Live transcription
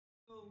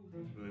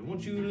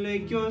Won't you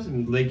lake yours?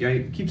 Lake,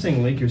 I keep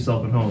saying lake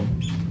yourself at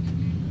home.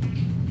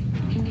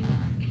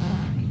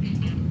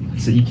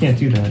 So you can't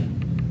do that.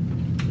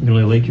 You can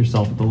only lake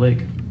yourself at the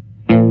lake.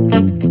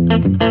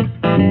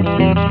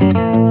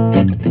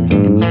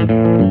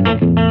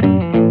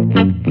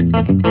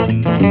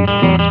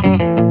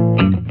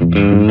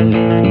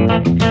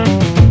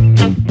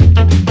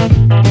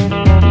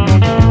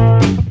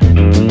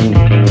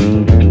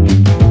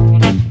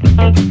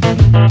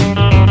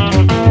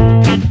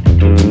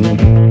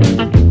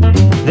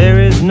 There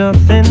is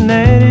nothing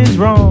that is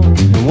wrong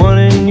in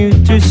wanting you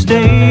to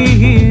stay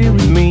here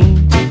with me.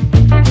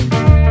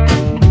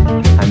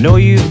 I know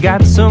you've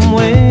got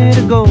somewhere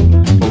to go,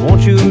 but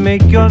won't you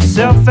make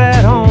yourself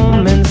at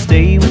home and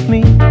stay with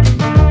me?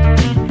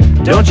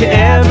 Don't you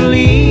ever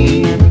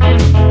leave.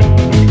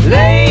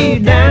 Lay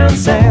down,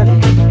 Sally,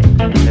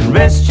 and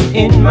rest you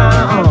in my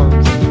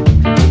arms.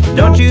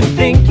 Don't you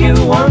think you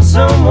want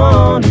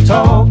someone to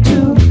talk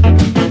to?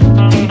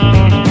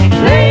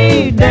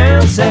 Lay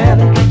down,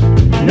 Sally,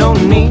 no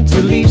need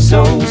to leave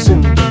so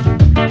soon.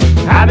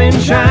 I've been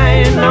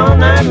trying all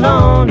night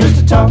long just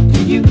to talk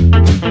to you.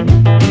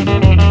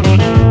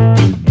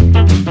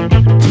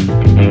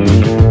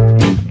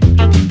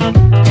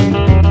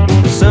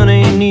 The sun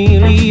ain't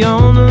nearly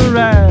on the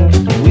rise,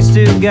 we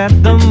still got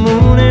the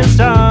moon and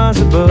stars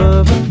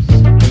above us.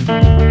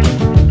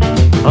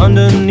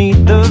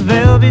 Underneath the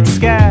velvet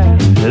sky,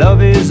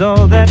 love is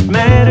all that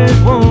matters.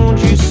 Won't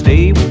you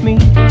stay with me?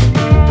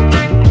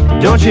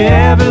 Don't you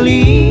ever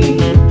leave.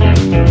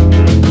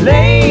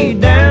 Lay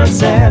down,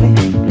 Sally,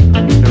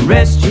 and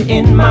rest you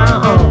in my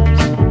arms.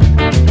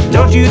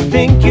 Don't you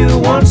think you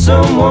want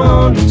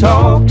someone to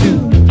talk to?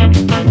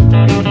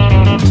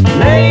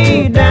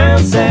 Lay down,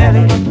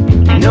 Sally,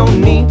 no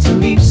need to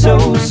leave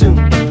so soon.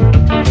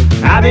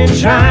 I've been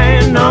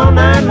trying all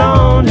night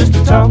long just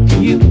to talk to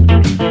you.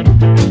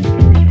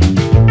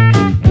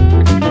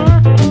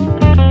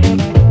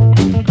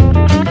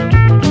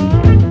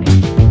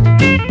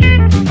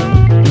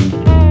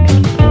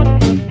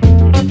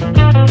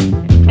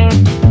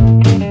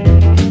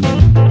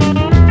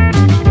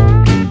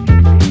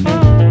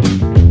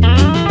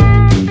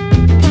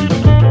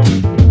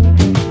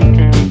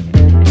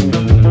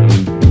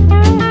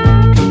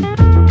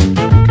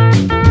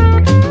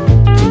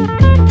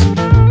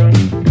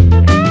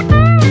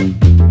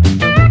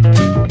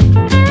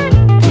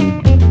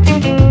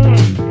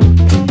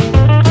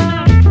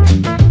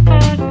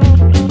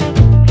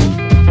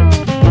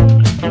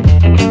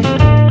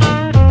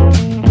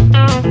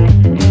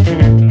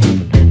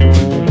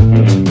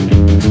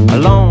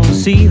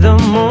 See the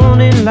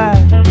morning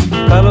light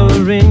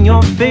coloring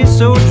your face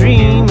so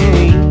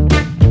dreamily.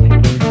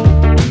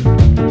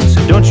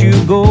 So don't you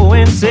go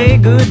and say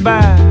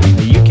goodbye.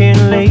 You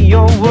can lay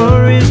your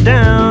worries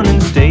down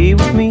and stay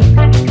with me.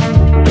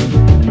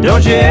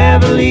 Don't you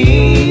ever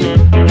leave.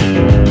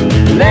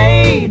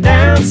 Lay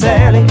down,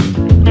 Sally,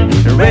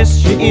 and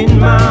rest you in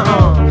my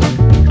arms.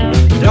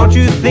 Don't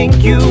you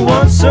think you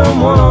want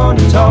someone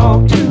to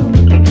talk to?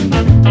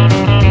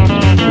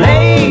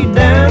 Lay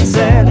down,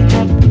 Sally,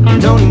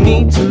 no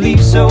need to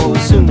leave so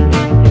soon.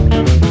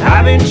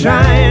 I've been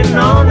trying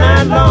all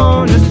night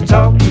long just to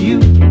talk to you.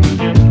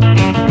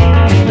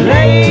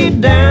 Lay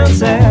down,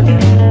 Sally,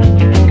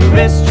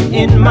 rest you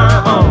in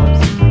my arms.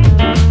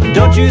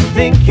 Don't you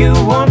think you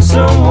want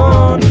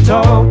someone to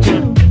talk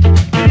to?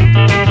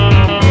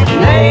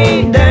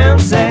 Lay down,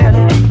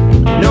 Sally,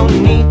 no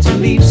need to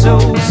leave so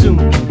soon.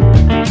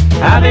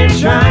 I've been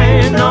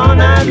trying all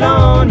night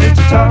long just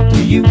to talk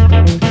to you.